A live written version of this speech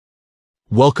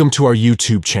Welcome to our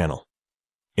YouTube channel.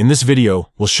 In this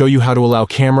video, we'll show you how to allow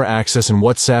camera access in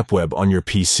WhatsApp Web on your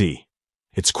PC.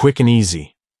 It's quick and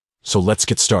easy, so let's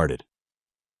get started.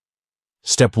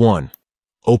 Step 1.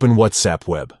 Open WhatsApp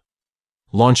Web.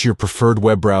 Launch your preferred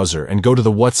web browser and go to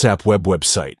the WhatsApp Web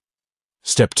website.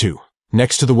 Step 2.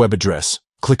 Next to the web address,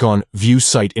 click on View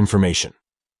Site Information.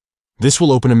 This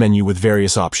will open a menu with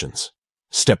various options.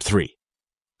 Step 3.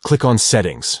 Click on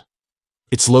Settings.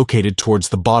 It's located towards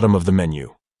the bottom of the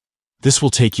menu. This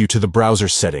will take you to the browser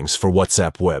settings for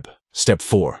WhatsApp Web. Step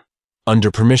 4.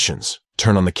 Under Permissions,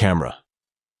 turn on the camera.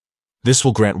 This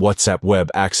will grant WhatsApp Web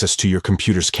access to your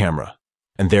computer's camera.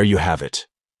 And there you have it.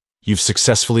 You've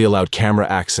successfully allowed camera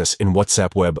access in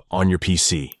WhatsApp Web on your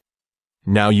PC.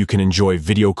 Now you can enjoy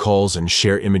video calls and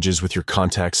share images with your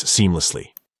contacts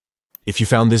seamlessly. If you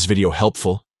found this video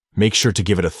helpful, make sure to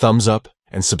give it a thumbs up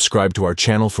and subscribe to our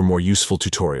channel for more useful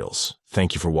tutorials.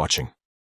 Thank you for watching.